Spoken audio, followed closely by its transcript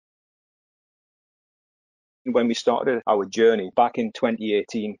When we started our journey back in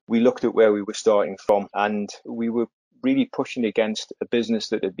 2018, we looked at where we were starting from, and we were really pushing against a business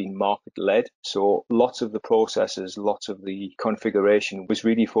that had been market led. So lots of the processes, lots of the configuration was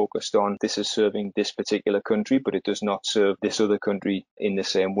really focused on this is serving this particular country, but it does not serve this other country in the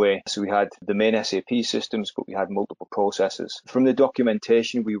same way. So we had the main SAP systems, but we had multiple processes. From the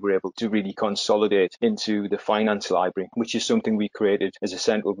documentation, we were able to really consolidate into the finance library, which is something we created as a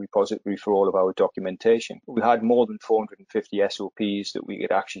central repository for all of our documentation. We had more than 450 SOPs that we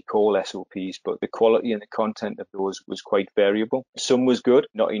could actually call SOPs, but the quality and the content of those was quite variable. Some was good,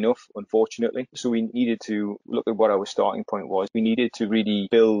 not enough, unfortunately. So we needed to look at what our starting point was. We needed to really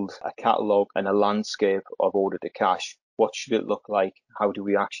build a catalogue and a landscape of order to cash. What should it look like? How do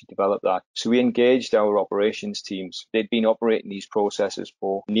we actually develop that? So we engaged our operations teams. They'd been operating these processes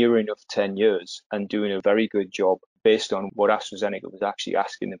for near enough 10 years and doing a very good job based on what AstraZeneca was actually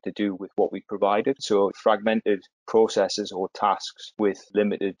asking them to do with what we provided. So fragmented processes or tasks with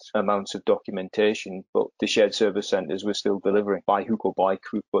limited amounts of documentation, but the shared service centres were still delivering by hook or by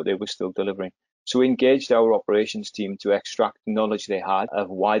crook, but they were still delivering. So we engaged our operations team to extract the knowledge they had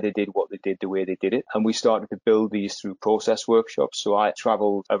of why they did what they did the way they did it. And we started to build these through process workshops. So I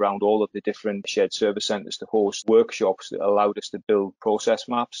traveled around all of the different shared service centres to host workshops that allowed us to build process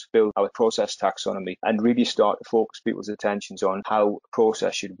maps, build our process taxonomy, and really start to focus people's attentions on how a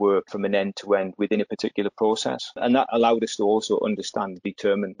process should work from an end to end within a particular process. And that allowed us to also understand and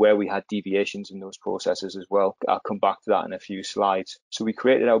determine where we had deviations in those processes as well. I'll come back to that in a few slides. So we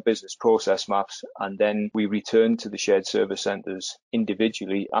created our business process maps, and then we returned to the shared service centres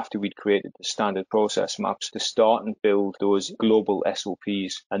individually after we'd created the standard process maps to start and build those global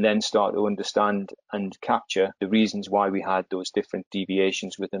SOPs, and then start to understand and capture the reasons why we had those different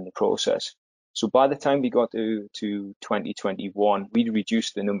deviations within the process. So by the time we got to 2021, we'd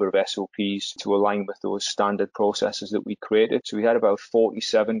reduced the number of SOPs to align with those standard processes that we created. So we had about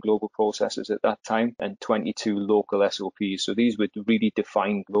 47 global processes at that time and 22 local SOPs. So these were really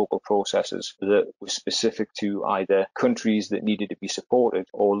defined local processes that were specific to either countries that needed to be supported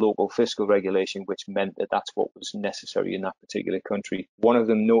or local fiscal regulation, which meant that that's what was necessary in that particular country. One of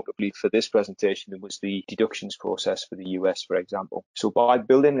them, notably for this presentation, was the deductions process for the US, for example. So by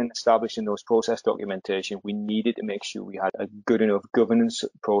building and establishing those process documentation, we needed to make sure we had a good enough governance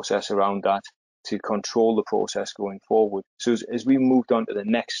process around that to control the process going forward. So as we moved on to the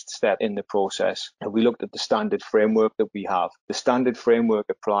next step in the process, we looked at the standard framework that we have. The standard framework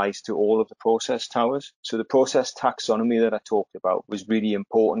applies to all of the process towers. So the process taxonomy that I talked about was really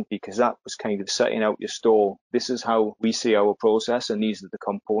important because that was kind of setting out your stall. This is how we see our process, and these are the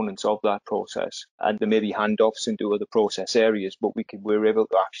components of that process. And there may be handoffs into other process areas, but we're able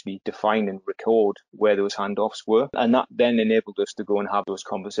to actually define and record where those handoffs were. And that then enabled us to go and have those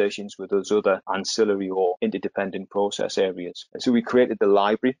conversations with those other ancillary or interdependent process areas. So we created the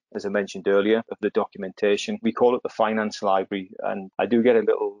library, as I mentioned earlier, of the documentation. We call it the finance library, and I do get a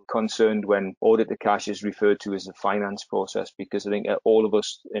little concerned when audit to cash is referred to as the finance process, because I think all of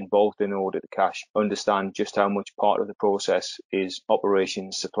us involved in audit to cash understand just how much part of the process is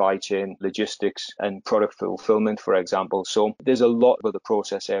operations, supply chain, logistics, and product fulfillment, for example. So there's a lot of other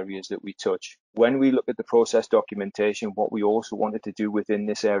process areas that we touch. When we look at the process documentation, what we also wanted to do within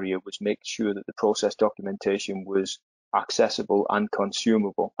this area was make sure that the process documentation was accessible and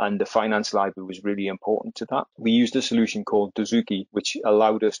consumable, and the finance library was really important to that. We used a solution called O2C, which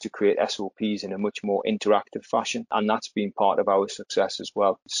allowed us to create SOPs in a much more interactive fashion, and that's been part of our success as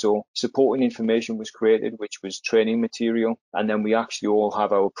well. So supporting information was created, which was training material, and then we actually all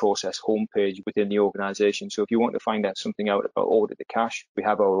have our process homepage within the organization. So if you want to find out something out about audit to cash, we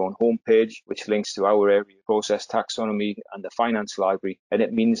have our own homepage which links to our area process taxonomy and the finance library, and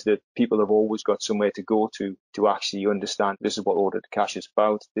it means that people have always got somewhere to go to actually understand this is what order to cash is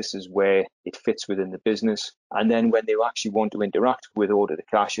about, this is where it fits within the business. And then when they actually want to interact with order to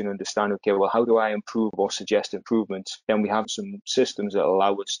cash and understand, okay, well, how do I improve or suggest improvements? Then we have some systems that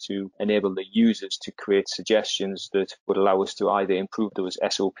allow us to enable the users to create suggestions that would allow us to either improve those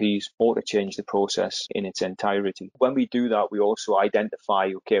SOPs or to change the process in its entirety. When we do that, we also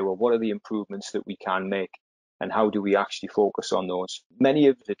identify, okay, well, what are the improvements that we can make? And how do we actually focus on those? Many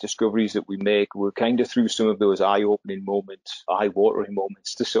of the discoveries that we make were kind of through some of those eye-opening moments, eye-watering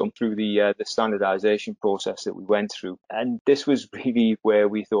moments to some through the standardization process that we went through. And this was really where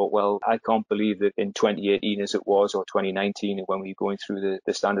we thought, well, I can't believe that in 2018 as it was, or 2019, when we were going through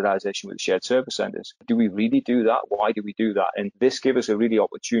the standardization with the shared service centers, do we really do that? Why do we do that? And this gave us a really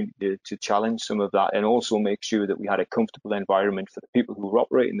opportunity to challenge some of that and also make sure that we had a comfortable environment for the people who were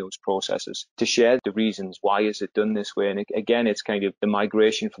operating those processes to share the reasons why is it done this way? And again, it's kind of the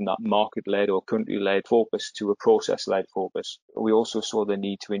migration from that market-led or country-led focus to a process-led focus. We also saw the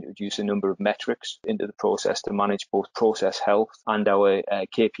need to introduce a number of metrics into the process to manage both process health and our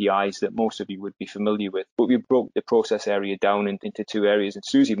KPIs that most of you would be familiar with. But we broke the process area down into two areas. And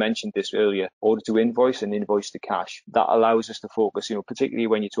Susie mentioned this earlier, order to invoice and invoice to cash. That allows us to focus, particularly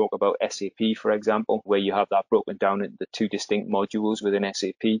when you talk about SAP, for example, where you have that broken down into two distinct modules within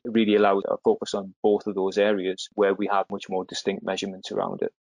SAP. It really allows a focus on both of those areas where we have much more distinct measurements around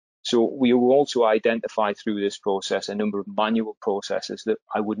it. So we will also identify through this process a number of manual processes that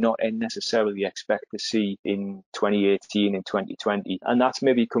I would not necessarily expect to see in 2018 and 2020. And that's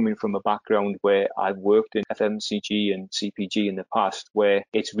maybe coming from a background where I've worked in FMCG and CPG in the past, where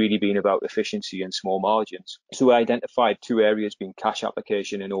it's really been about efficiency and small margins. So we identified two areas being cash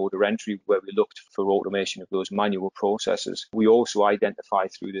application and order entry, where we looked for automation of those manual processes. We also identified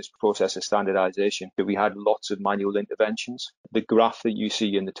through this process of standardization that we had lots of manual interventions. The graph that you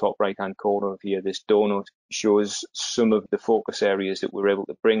see in the top right-hand corner of here, this donut, shows some of the focus areas that we're able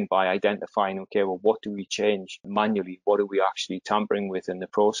to bring by identifying, okay, well, what do we change manually? What are we actually tampering with in the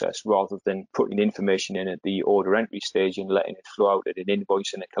process, rather than putting information in at the order entry stage and letting it flow out at an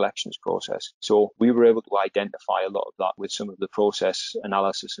invoice and a collections process. So we were able to identify a lot of that with some of the process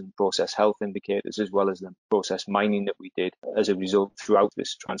analysis and process health indicators, as well as the process mining that we did as a result throughout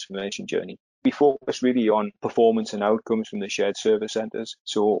this transformation journey. We focused really on performance and outcomes from the shared service centres.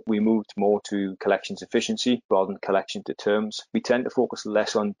 So we moved more to collections efficiency rather than collection to terms. We tend to focus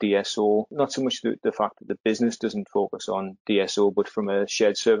less on DSO, not so much the fact that the business doesn't focus on DSO, but from a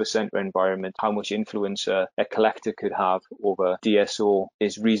shared service centre environment, how much influence a collector could have over DSO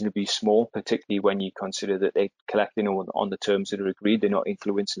is reasonably small, particularly when you consider that they're collecting on the terms that are agreed. They're not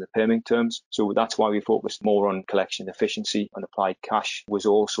influencing the payment terms. So that's why we focused more on collection efficiency, and applied cash was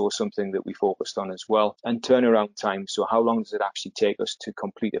also something that we focused on as well. And turnaround time, so how long does it actually take us to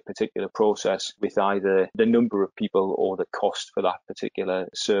complete a particular process with either the number of people or the cost for that particular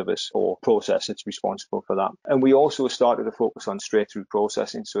service or process that's responsible for that. And we also started to focus on straight through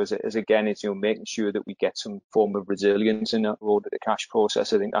processing. So as again, it's making sure that we get some form of resilience in that order to cash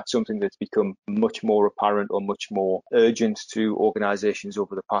process. I think that's something that's become much more apparent or much more urgent to organizations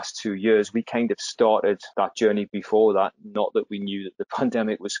over the past 2 years. We kind of started that journey before that, not that we knew that the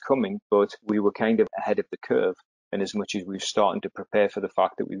pandemic was coming, but we were kind of ahead of the curve. And as much as we were starting to prepare for the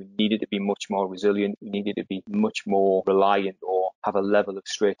fact that we needed to be much more resilient, we needed to be much more reliant or have a level of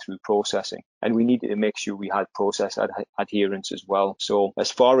straight through processing. And we needed to make sure we had process adherence as well. So as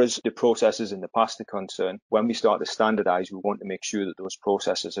far as the processes in the past are concerned, when we start to standardize, we want to make sure that those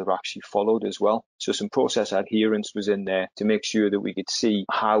processes are actually followed as well. So some process adherence was in there to make sure that we could see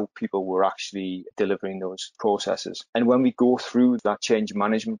how people were actually delivering those processes. And when we go through that change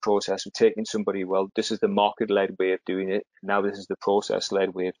management process, we're taking somebody, well, this is the market-led way of doing it. Now this is the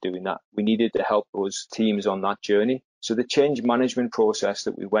process-led way of doing that. We needed to help those teams on that journey. So the change management process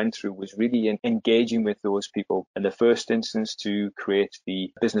that we went through was really engaging with those people in the first instance to create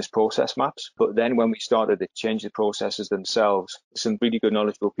the business process maps. But then when we started to change the processes themselves, some really good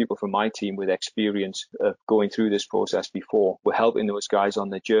knowledgeable people from my team with experience of going through this process before were helping those guys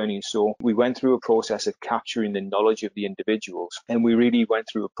on the journey. So we went through a process of capturing the knowledge of the individuals. And we really went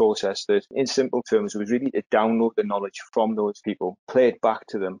through a process that, in simple terms, was really to download the knowledge from those people, play it back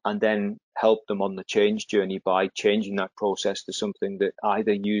to them, and then help them on the change journey by changing that process to something that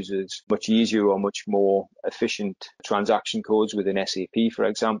either uses much easier or much more efficient transaction codes within SAP, for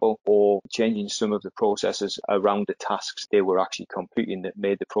example, or changing some of the processes around the tasks they were actually completing that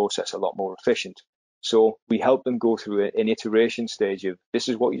made the process a lot more efficient. So we help them go through an iteration stage of, this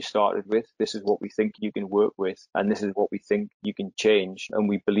is what you started with, this is what we think you can work with, and this is what we think you can change, and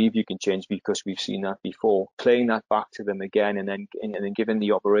we believe you can change because we've seen that before. Playing that back to them again, and then giving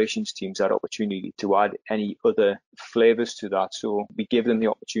the operations teams that opportunity to add any other flavors to that. So we give them the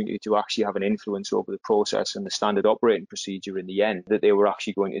opportunity to actually have an influence over the process and the standard operating procedure in the end that they were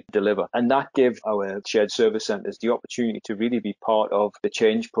actually going to deliver. And that gave our shared service centers the opportunity to really be part of the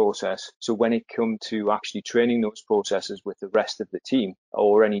change process. So when it comes to actually training those processes with the rest of the team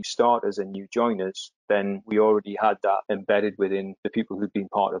or any starters and new joiners, then we already had that embedded within the people who've been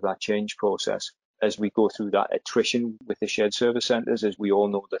part of that change process. As we go through that attrition with the shared service centres, as we all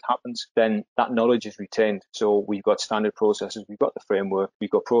know that happens, then that knowledge is retained. So we've got standard processes, we've got the framework,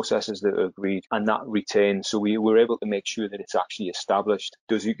 we've got processes that are agreed, and that retains. So we were able to make sure that it's actually established.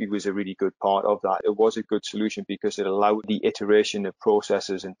 Dozuki was a really good part of that. It was a good solution because it allowed the iteration of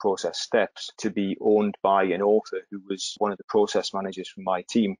processes and process steps to be owned by an author who was one of the process managers from my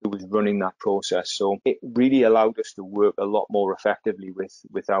team who was running that process. So it really allowed us to work a lot more effectively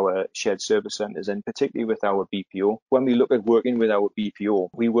with our shared service centres and particularly with our BPO. When we look at working with our BPO,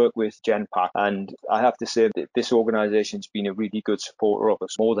 we work with Genpact, and I have to say that this organization's been a really good supporter of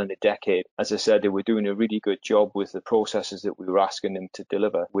us more than a decade. As I said, they were doing a really good job with the processes that we were asking them to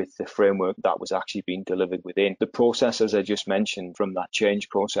deliver with the framework that was actually being delivered within. The process, as I just mentioned, from that change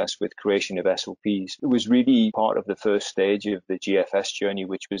process with creation of SOPs, it was really part of the first stage of the GFS journey,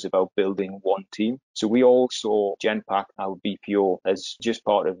 which was about building one team. So we all saw Genpact, our BPO, as just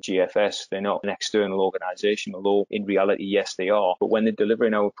part of GFS. They're not an external organization, although in reality, yes, they are. But when they're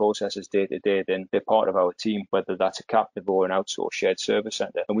delivering our processes day to day, then they're part of our team, whether that's a captive or an outsourced shared service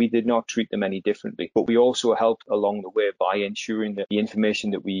center. And we did not treat them any differently. But we also helped along the way by ensuring that the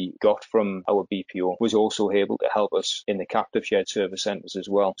information that we got from our BPO was also able to help us in the captive shared service centers as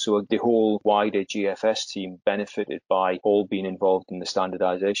well. So the whole wider GFS team benefited by all being involved in the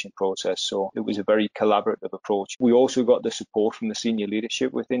standardization process. So it was a very collaborative approach. We also got the support from the senior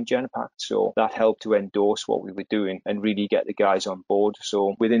leadership within Genpact. So that helped to endorse what we were doing and really get the guys on board.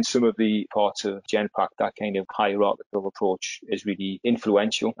 So within some of the parts of Genpact, that kind of hierarchical approach is really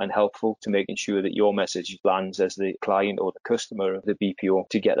influential and helpful to making sure that your message lands as the client or the customer of the BPO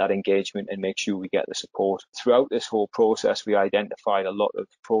to get that engagement and make sure we get the support. Throughout this whole process, we identified a lot of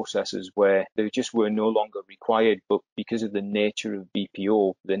processes where they just were no longer required, but because of the nature of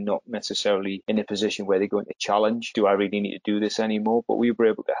BPO, they're not necessarily in a position where they're going to challenge, do I really need to do this anymore? But we were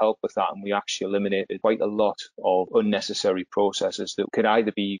able to help with that, and we actually eliminated quite a lot of unnecessary processes that could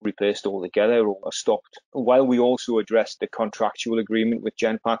either be replaced altogether or stopped. While we also addressed the contractual agreement with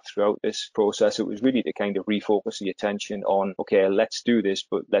Genpact throughout this process, it was really to kind of refocus the attention on, okay, let's do this,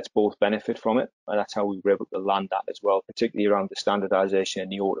 but let's both benefit from it. And that's how we were able to land that as well, particularly around the standardization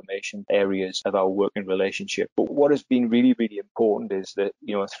and the automation areas of our working relationship. But what has been really, really important is that,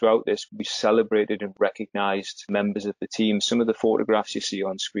 throughout this, we celebrated and recognized members of the team. Some of the photographs you see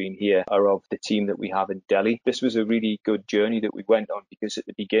on screen here are of the team that we have in Delhi. This was a really good journey that we went on because at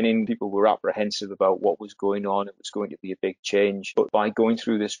the beginning, people were apprehensive about what was going on. It was going to be a big change. But by going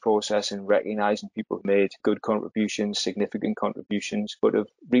through this process and recognizing people who made good contributions, significant contributions, but have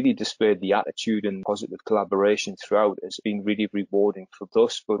really displayed the attitude and positive collaboration throughout, has been really rewarding for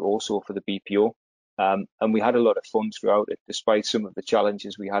us, but also for the BPO. And we had a lot of fun throughout it, despite some of the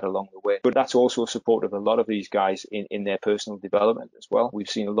challenges we had along the way. But that's also supported a lot of these guys in their personal development as well. We've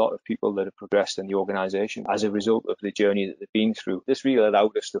seen a lot of people that have progressed in the organization as a result of the journey that they've been through. This really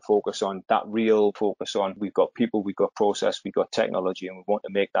allowed us to focus on that real focus on we've got people, we've got process, we've got technology, and we want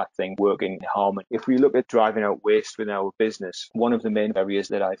to make that thing work in harmony. If we look at driving out waste within our business, one of the main areas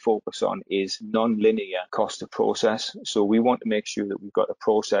that I focus on is non-linear cost of process. So we want to make sure that we've got a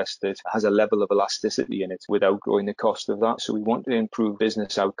process that has a level of elasticity in it without growing the cost of that. So we want to improve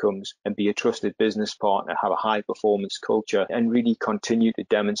business outcomes and be a trusted business partner, have a high performance culture, and really continue to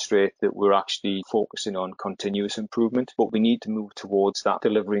demonstrate that we're actually focusing on continuous improvement. But we need to move towards that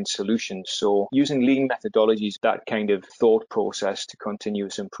delivering solutions. So using lean methodologies, that kind of thought process to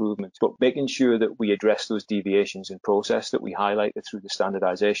continuous improvement, but making sure that we address those deviations in process that we highlighted through the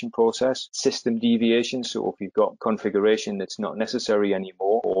standardization process, system deviations. So if you've got configuration that's not necessary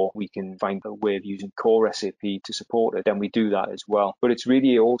anymore, or we can find a way of using core SAP to support it, then we do that as well. But it's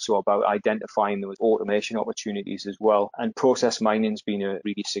really also about identifying those automation opportunities as well. And process mining's been a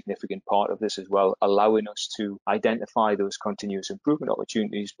really significant part of this as well, allowing us to identify those continuous improvement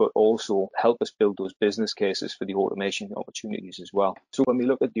opportunities, but also help us build those business cases for the automation opportunities as well. So when we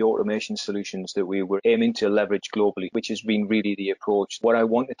look at the automation solutions that we were aiming to leverage globally, which has been really the approach, what I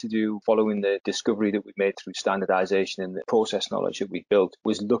wanted to do following the discovery that we made through standardization and the process knowledge that we built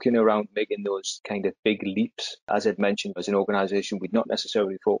was looking around making those kind of big leaps. As I'd mentioned, as an organization, we'd not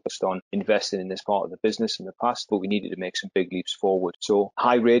necessarily focused on investing in this part of the business in the past, but we needed to make some big leaps forward. So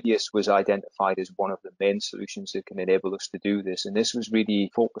high radius was identified as one of the main solutions that can enable us to do this. And this was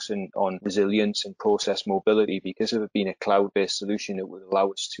really focusing on resilience and process mobility. Because of it being a cloud-based solution, it would allow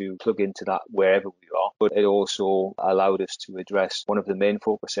us to plug into that wherever we are. But it also allowed us to address one of the main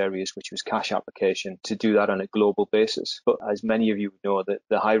focus areas, which was cash application, to do that on a global basis. But as many of you know, that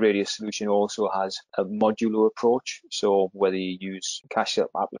the high radius solution also has a modular approach. So whether you use cash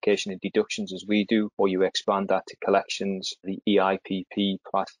application and deductions as we do, or you expand that to collections, the EIPP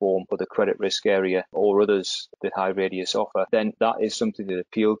platform, or the credit risk area, or others that high radius offer, then that is something that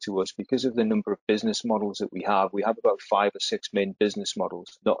appealed to us because of the number of business models that we have. We have about 5 or 6 main business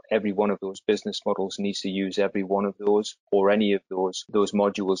models. Not every one of those business models needs to use every one of those or any of those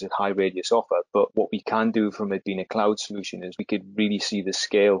modules that high radius offer. But what we can do from it being a cloud solution is we could really see the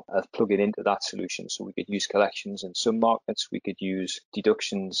scale of plugging into that that solution. So we could use collections in some markets, we could use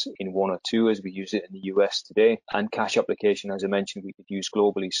deductions in one or two as we use it in the US today, and cash application, as I mentioned, we could use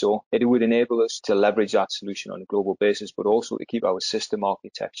globally. So it would enable us to leverage that solution on a global basis, but also to keep our system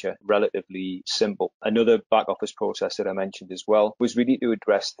architecture relatively simple. Another back office process that I mentioned as well was really to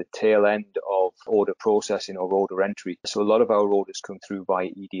address the tail end of order processing or order entry. So a lot of our orders come through via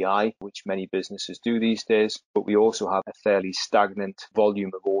EDI, which many businesses do these days, but we also have a fairly stagnant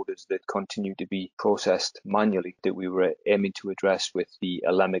volume of orders that continue to be processed manually that we were aiming to address with the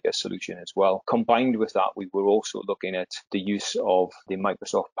Alemica solution as well. Combined with that, we were also looking at the use of the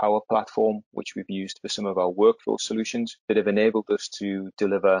Microsoft Power Platform, which we've used for some of our workflow solutions that have enabled us to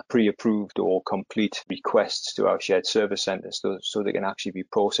deliver pre-approved or complete requests to our shared service centers so they can actually be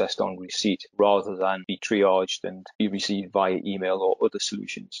processed on receipt rather than be triaged and be received via email or other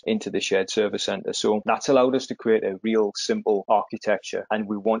solutions into the shared service center. So that's allowed us to create a real simple architecture, and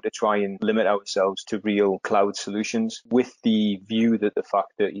we want to try and limit ourselves to real cloud solutions with the view that the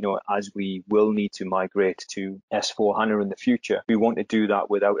fact that, as we will need to migrate to S/4HANA in the future, we want to do that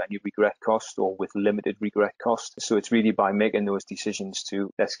without any regret cost or with limited regret cost. So it's really by making those decisions to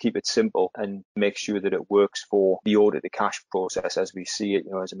let's keep it simple and make sure that it works for the order to cash process as we see it.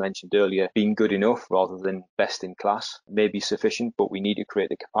 As I mentioned earlier, being good enough rather than best in class may be sufficient, but we need to create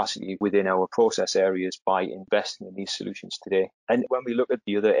the capacity within our process areas by investing in these solutions today. And when we look at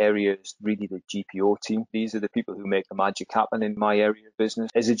the other areas, really the GPO team, these are the people who make the magic happen in my area of business.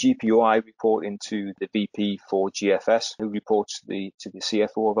 As a GPO, I report into the VP for GFS, who reports to the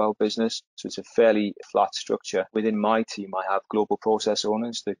CFO of our business. So it's a fairly flat structure. Within my team, I have global process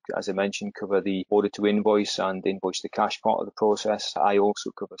owners that, as I mentioned, cover the order to invoice and invoice to cash part of the process. I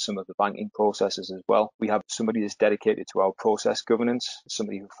also cover some of the banking processes as well. We have somebody that's dedicated to our process governance,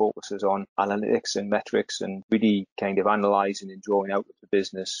 somebody who focuses on analytics and metrics and really kind of analyzing and drawing out of the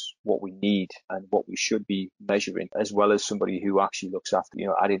business what we need and what we should be measuring, as well as somebody who actually looks after,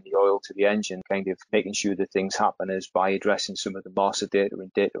 adding the oil to the engine, kind of making sure that things happen is by addressing some of the master data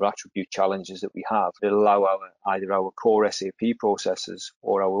and data attribute challenges that we have that allow either our core SAP processes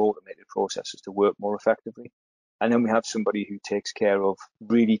or our automated processes to work more effectively. And then we have somebody who takes care of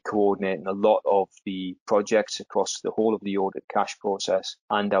really coordinating a lot of the projects across the whole of the order cash process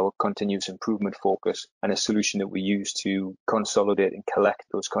and our continuous improvement focus, and a solution that we use to consolidate and collect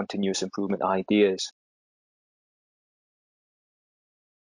those continuous improvement ideas